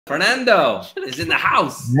Fernando is in the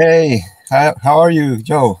house. Hey, how are you,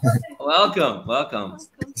 Joe? Welcome, welcome.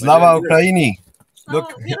 We're Slava doing good. Ukraini.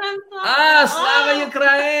 Look. Slava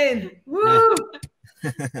Ukraine. Woo! How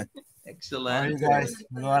are Excellent. you guys?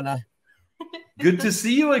 Luana? Good to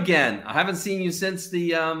see you again. I haven't seen you since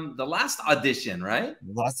the last audition, right?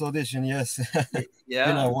 Last audition, yes. Yeah.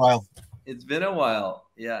 Been a while. It's been a while.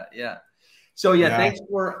 Yeah, yeah. So yeah, Yeah.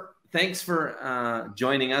 thanks for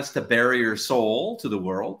joining us to bare your soul to the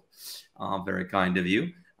world. Very kind of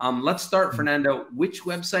you. Let's start, Fernando. Which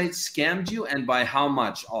website scammed you and by how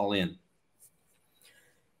much all in?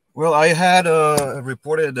 Well, I had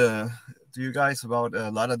reported to you guys about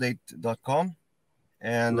LadaDate.com,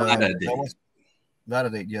 and that was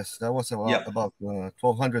LadaDate. Yes, that was about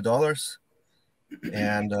 $1,200,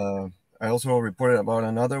 and I also reported about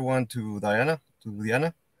another one to Diana,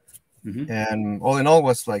 and all in all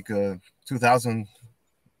was like 2,000.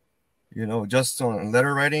 You know, just on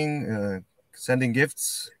letter writing, sending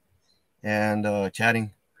gifts, and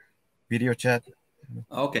chatting, video chat.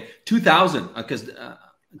 Okay, 2,000 because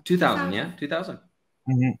 2,000, yeah, 2,000.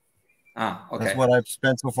 Mm-hmm. Okay. That's what I've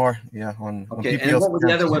spent so far. Yeah, on Okay, PPL. and what were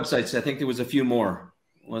the other websites? I think there was a few more.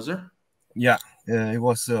 Was there? Yeah, it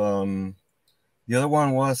was. The other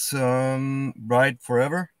one was Bride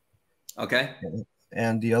Forever. Okay.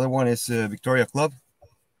 And the other one is Victoria Club.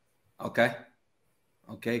 Okay.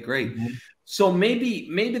 Okay, great. So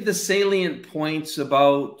maybe the salient points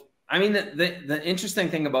about. I mean, the interesting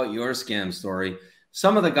thing about your scam story.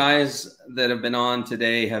 Some of the guys that have been on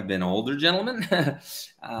today have been older gentlemen,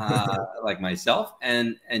 like myself,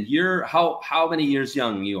 and you're how many years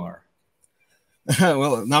young you are?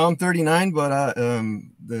 Well, now I'm 39, but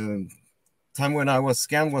the time when I was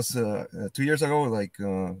scammed was 2 years ago, like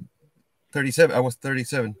 37. I was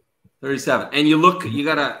 37. 37, and you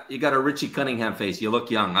got a Richie Cunningham face. You look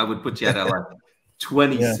young. I would put you at like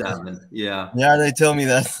 27. Yeah. Yeah, they tell me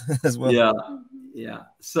that as well. Yeah. Yeah.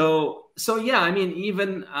 So yeah, I mean,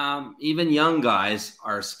 even young guys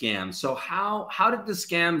are scammed. So how did the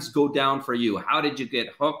scams go down for you? How did you get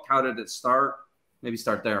hooked? How did it start? Maybe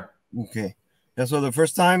start there. Okay. Yeah. So the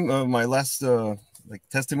first time, my last like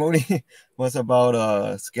testimony was about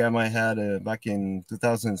a scam I had back in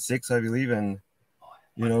 2006, I believe, and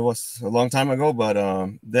you know it was a long time ago. But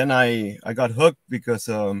then I got hooked because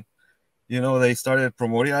you know they started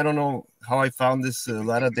promoting. I don't know how I found this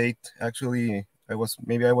LadaDate. Actually, I was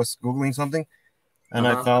googling something, and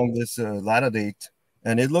I found this LadaDate,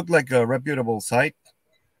 and it looked like a reputable site.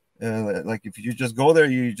 Like if you just go there,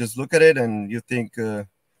 you just look at it, and you think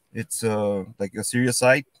it's like a serious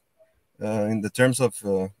site. In the terms of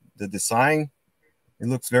the design, it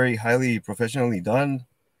looks very highly professionally done,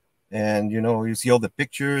 and you know you see all the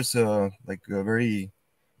pictures, like very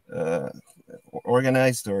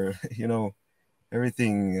organized, or you know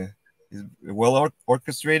everything is well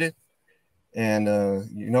orchestrated, and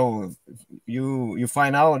you know you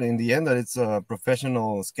find out in the end that it's a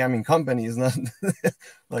professional scamming company. It's not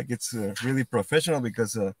like it's really professional,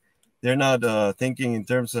 because they're not thinking in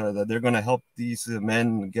terms that they're going to help these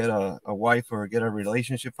men get a wife or get a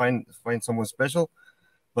relationship, find someone special,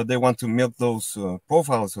 but they want to milk those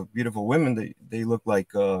profiles of beautiful women. They look like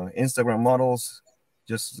Instagram models.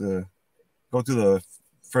 Just go to the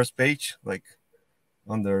first page, like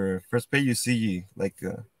on their first page you see like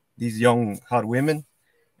these young hot women,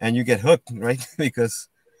 and you get hooked, right? Because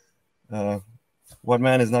what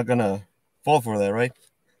man is not gonna fall for that, right?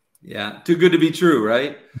 Yeah, too good to be true,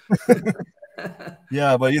 right?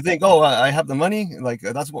 Yeah, but you think, oh, I have the money. Like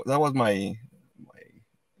that was my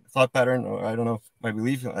thought pattern, or I don't know, my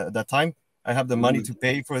belief at that time. I have the money to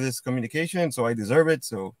pay for this communication, so I deserve it.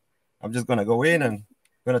 So I'm just gonna go in and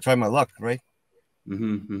gonna try my luck, right?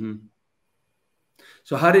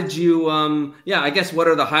 So how did you? Yeah, I guess what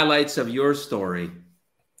are the highlights of your story?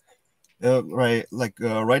 Right, like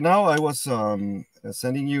right now, I was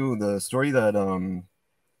sending you the story that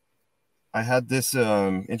I had this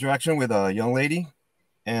interaction with a young lady,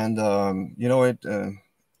 and you know it.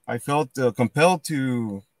 I felt compelled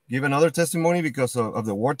to give another testimony because of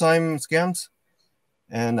the wartime scams,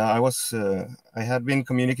 and I had been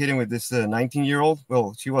communicating with this 19-year-old.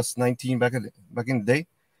 Well, she was 19 back in the day.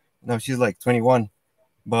 Now she's like 21,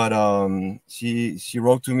 but she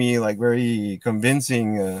wrote to me like very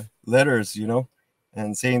convincing letters, you know,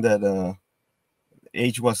 and saying that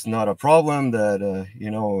age was not a problem. That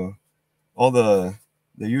you know, all the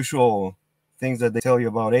usual things that they tell you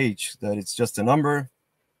about age, that it's just a number,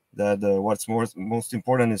 that what's most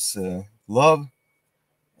important is love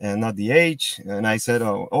and not the age. And I said,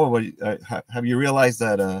 but have you realized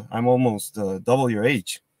that I'm almost double your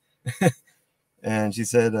age? And she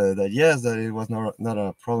said that yes, that it was not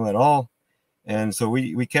a problem at all. And so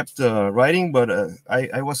we kept writing, but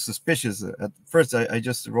I was suspicious at first. I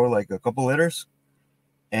just wrote like a couple letters,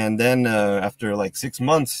 and then after like 6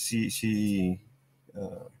 months, she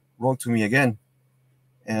wrote to me again.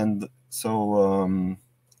 And so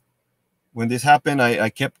when this happened, I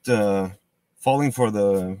kept falling for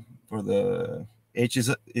the H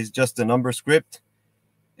is just a number script.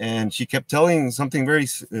 And she kept telling something very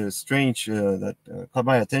strange that caught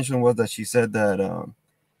my attention, was that she said that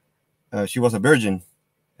she was a virgin,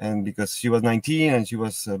 and because she was 19 and she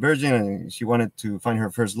was a virgin and she wanted to find her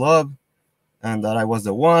first love, and that I was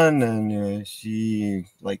the one. And she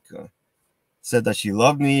like said that she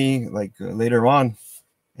loved me like later on,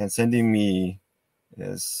 and sending me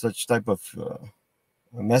such type of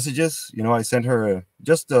messages. I sent her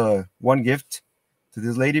just one gift to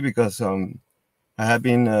this lady because I have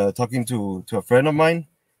been talking to a friend of mine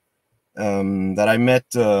that I met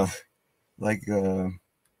like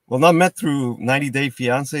well, not met through 90 Day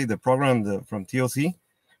Fiance, the program from TLC,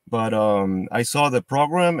 but I saw the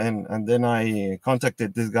program, and then I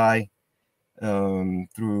contacted this guy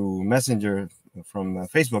through Messenger from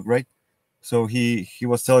Facebook, right? So he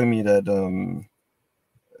was telling me that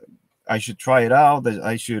I should try it out, that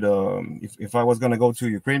I should if I was going to go to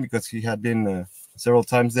Ukraine, because he had been several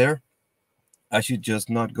times there, I should just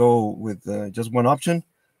not go with just one option,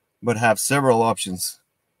 but have several options,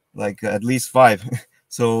 like at least 5.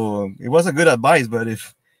 So it was a good advice, but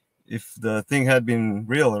if the thing had been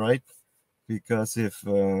real, right? Because if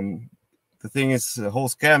the thing is a whole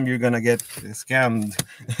scam, you're gonna get scammed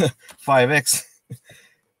 5x.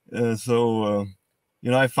 So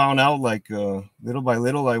I found out like little by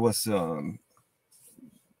little. I was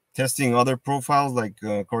testing other profiles, like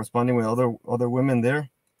corresponding with other women there,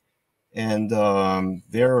 and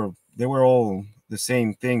they were all the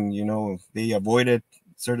same thing. They avoided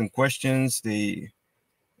certain questions. They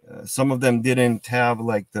some of them didn't have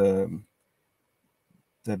like the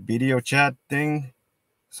video chat thing.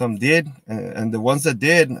 Some did, and the ones that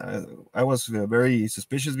did, I was very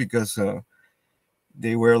suspicious, because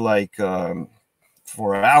they were like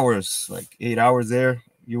for hours, like 8 hours there.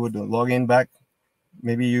 You would log in back.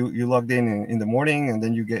 Maybe you logged in the morning, and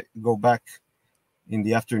then you go back in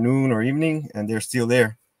the afternoon or evening, and they're still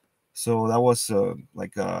there. So that was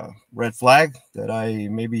like a red flag that I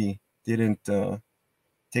maybe didn't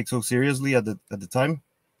take so seriously at the time.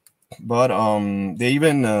 But they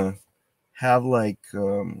even have like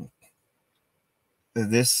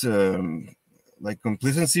this like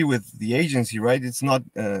complacency with the agency, right? It's not.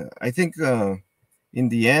 I think in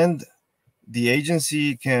the end, the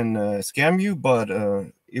agency can scam you, but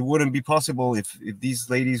it wouldn't be possible if these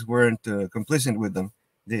ladies weren't complicit with them.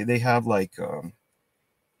 They have like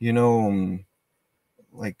you know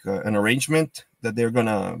like an arrangement that they're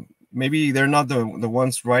gonna, maybe they're not the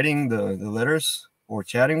ones writing the letters or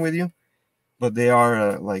chatting with you, but they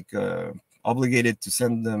are like obligated to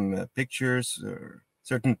send them pictures, or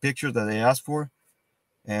certain pictures that they ask for,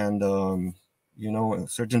 and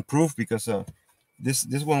certain proof, because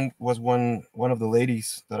this one was one of the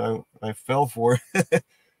ladies that I fell for.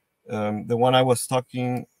 The one I was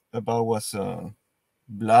talking about was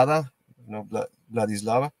Blada,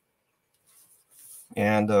 Vladislava,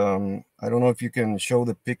 and I don't know if you can show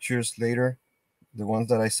the pictures later, the ones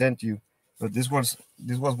that I sent you, but this was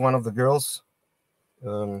one of the girls,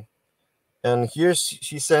 and here's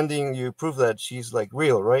she's sending you proof that she's like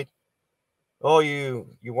real, right? Oh, you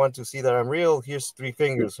want to see that I'm real? Here's 3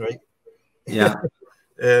 fingers, right? Yeah.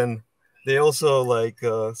 And they also like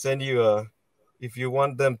send you if you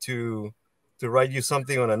want them to write you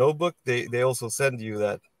something on a notebook, they also send you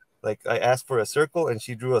that. Like I asked for a circle, and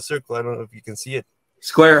she drew a circle. I don't know if you can see it.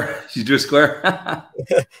 Square. She drew a square.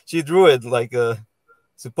 She drew it like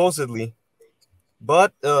supposedly,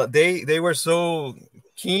 but they were so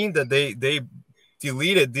keen that they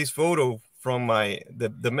deleted this photo from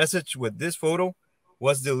the message with this photo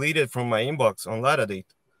was deleted from my inbox on LadaDate.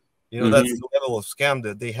 That's the level of scam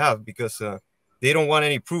that they have, because they don't want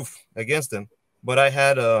any proof against them. But I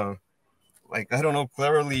had like, I don't know,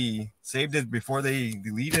 cleverly saved it before they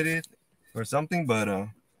deleted it or something. But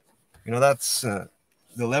that's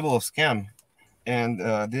the level of scam. And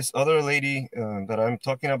this other lady that I'm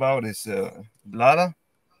talking about is Blada,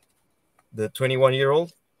 the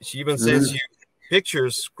 21-year-old. She even sends you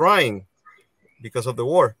pictures crying because of the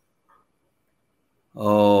war.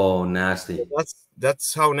 Oh, nasty. So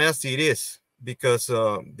that's how nasty it is, because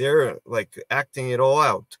they're like acting it all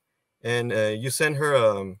out. And you send her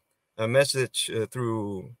a message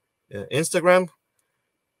through Instagram,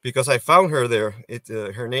 because I found her there.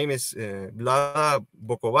 Her name is Blada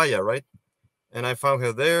Bokovaya, right? and I found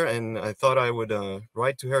her there, and I thought I would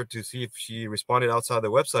write to her to see if she responded outside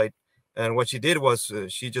the website. And what she did was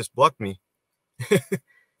she just blocked me.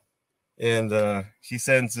 And she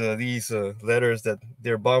sends these letters that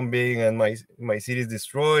they're bombing and my city is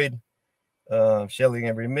destroyed, shelling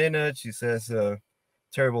every minute. She says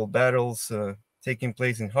terrible battles taking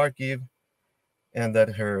place in Kharkiv, and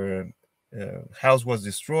that her house was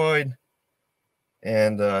destroyed,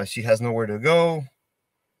 and she has nowhere to go.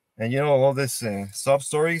 And all this sob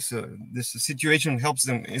stories. This situation helps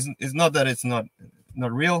them. It's not that it's not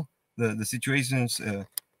real. The situations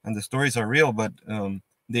and the stories are real, but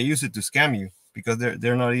they use it to scam you because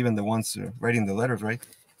they're not even the ones writing the letters, right?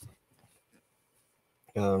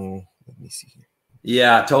 Let me see here.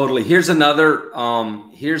 Yeah, totally. Here's another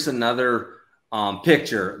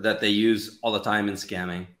picture that they use all the time in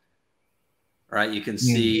scamming. Right, you can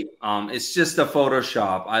see it's just a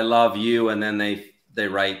Photoshop. I love you, and then they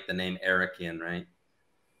write the name Eric in, right?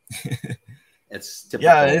 It's typical.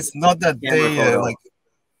 Yeah, it's not that they like.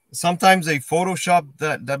 Sometimes they Photoshop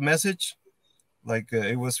that message, like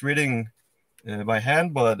it was written by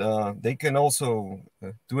hand, but they can also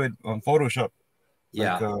do it on Photoshop.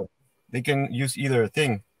 Yeah, like, they can use either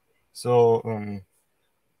thing. So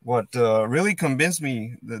what really convinced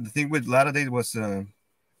me, the thing with LadaDate was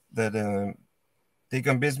that they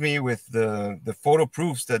convinced me with the photo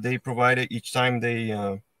proofs that they provided each time they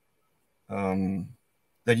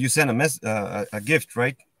that you send a gift,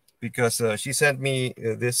 right? Because she sent me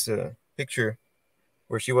this picture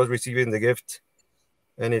where she was receiving the gift,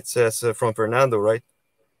 and it says from Fernando, right?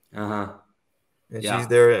 and she's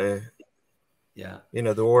there in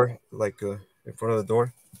a door, like in front of the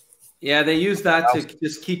door. Yeah, they use that to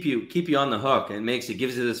just keep you on the hook. It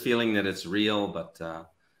gives you this feeling that it's real. But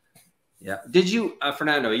yeah, did you,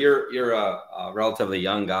 Fernando? You're a relatively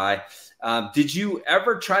young guy. Did you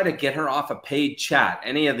ever try to get her off a paid chat?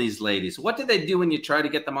 Any of these ladies? What did they do when you try to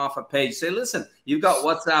get them off a page? Say, listen, you've got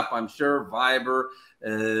WhatsApp, I'm sure, Viber,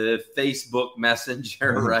 Facebook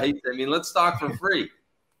Messenger, right? I mean, let's talk for free.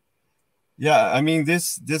 Yeah, I mean,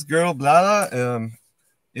 this girl Blada,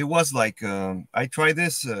 it was like I tried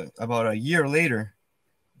this about a year later.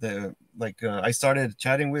 I started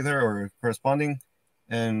chatting with her or corresponding,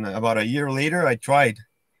 and about a year later, I tried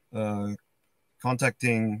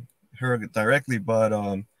contacting her directly.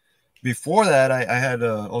 But before that, I had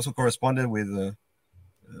also corresponded with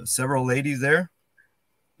several ladies there,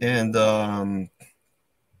 and the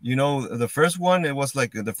first one, it was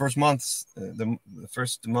like the first month. The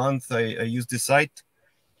first month I used this site.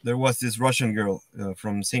 There was this Russian girl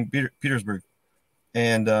from St. Petersburg,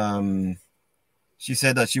 and she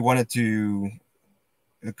said that she wanted to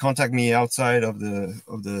contact me outside of the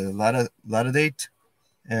LadaDate,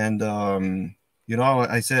 and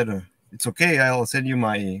I said it's okay. I'll send you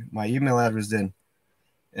my email address then.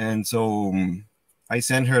 And so I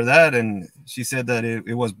sent her that, and she said that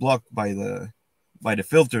it was blocked by the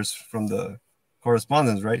filters from the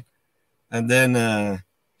correspondence, right? And then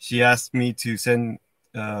she asked me to send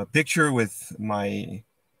a picture with my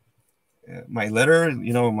letter,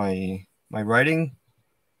 my writing,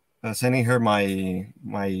 sending her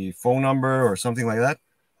my phone number or something like that.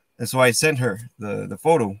 And so I sent her the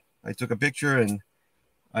photo. I took a picture, and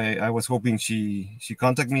I was hoping she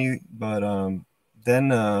contact me, but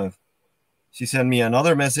then she sent me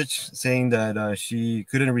another message saying that she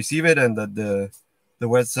couldn't receive it and that the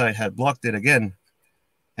website had blocked it again.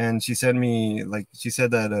 And she sent me, she said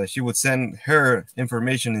that she would send her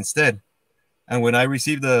information instead. And when I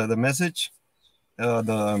received the message,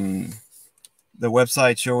 the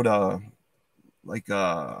website showed how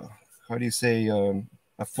do you say,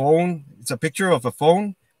 a phone. It's a picture of a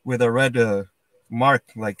phone with a red mark,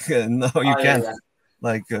 like no, you can't,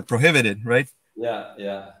 prohibited, right?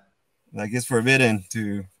 Yeah. Like it's forbidden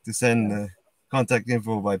to send contact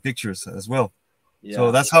info by pictures as well. Yeah.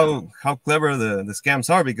 So that's how clever the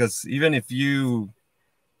scams are, because even if you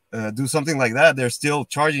do something like that, they're still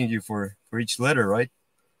charging you for each letter, right?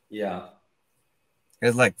 Yeah.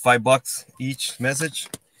 It's like $5 each message,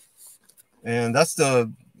 and that's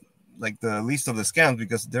the least of the scams,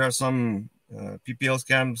 because there are some PPL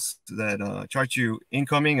scams that charge you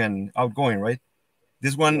incoming and outgoing, right?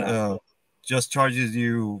 This one just charges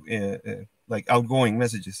you like outgoing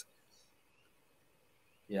messages.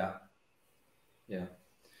 Yeah.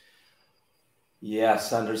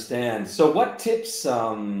 Yes, understand. So what tips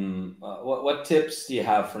what tips do you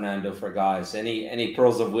have, Fernando, for guys? Any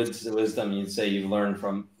pearls of wisdom you'd say you've learned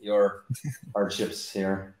from your hardships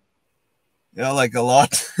here? Yeah, like a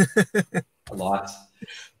lot. A lot.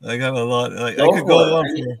 I got a lot. I could go on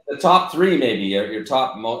for the top three, maybe your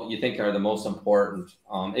top you think are the most important.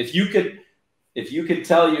 If you could if you could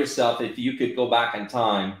tell yourself, if you could go back in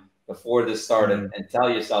time before this started and tell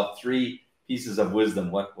yourself 3 pieces of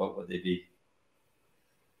wisdom, what would they be?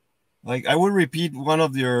 Like, I would repeat one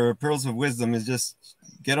of your pearls of wisdom is just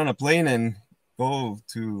get on a plane and go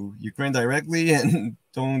to Ukraine directly, and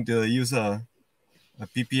don't use a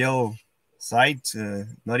PPL site,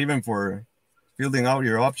 not even for fielding out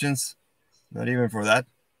your options, not even for that.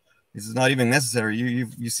 This is not even necessary.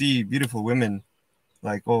 You see beautiful women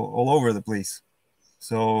like all over the place.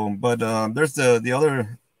 So, but there's the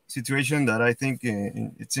other situation that I think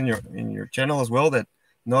it's in your channel as well, that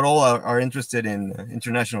not all are interested in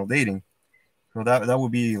international dating. So that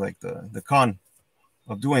would be like the con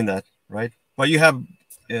of doing that, right? But you have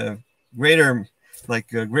greater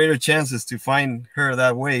greater chances to find her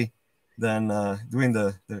that way than doing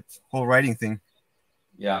the whole writing thing.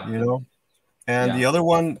 Yeah. You know. And the other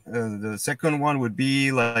one, the second one would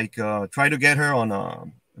be like try to get her on a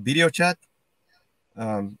video chat.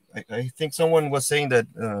 I think someone was saying that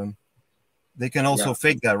they can also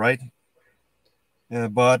fake that, right?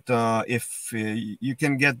 But if you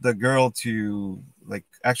can get the girl to like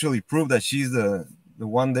actually prove that she's the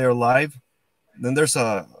one there live, then there's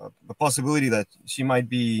a possibility that she might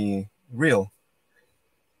be real.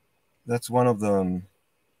 That's one of the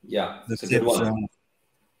it's a tips. good one.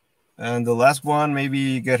 And the last one,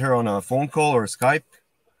 maybe get her on a phone call or Skype.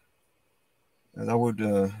 That would,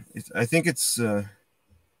 I think it's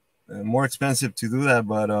more expensive to do that,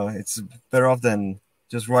 but it's better off than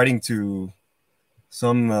just writing to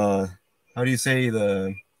some, how do you say,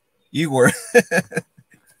 the Igor?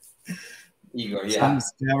 Igor, Some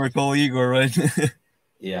scammer called Igor, right?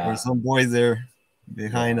 Yeah. Or some boys there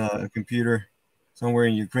behind a computer somewhere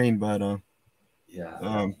in Ukraine. But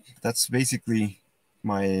that's basically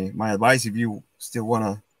my advice if you still want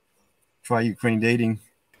to try Ukraine dating.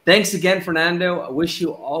 Thanks again, Fernando. I wish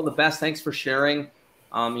you all the best. Thanks for sharing.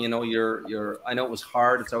 You know, I know it was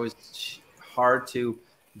hard. It's always hard to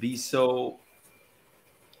be so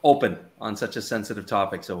open on such a sensitive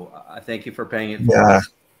topic. So I thank you for paying it forward. Yeah.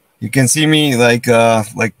 You can see me like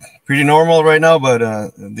pretty normal right now, but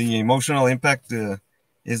the emotional impact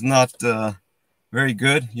is not very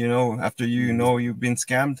good. You know, after you've been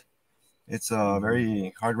scammed, it's a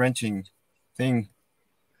very heart-wrenching thing.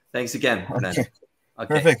 Thanks again, Fernando. Okay.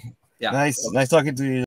 Perfect. Yeah. Nice talking to you.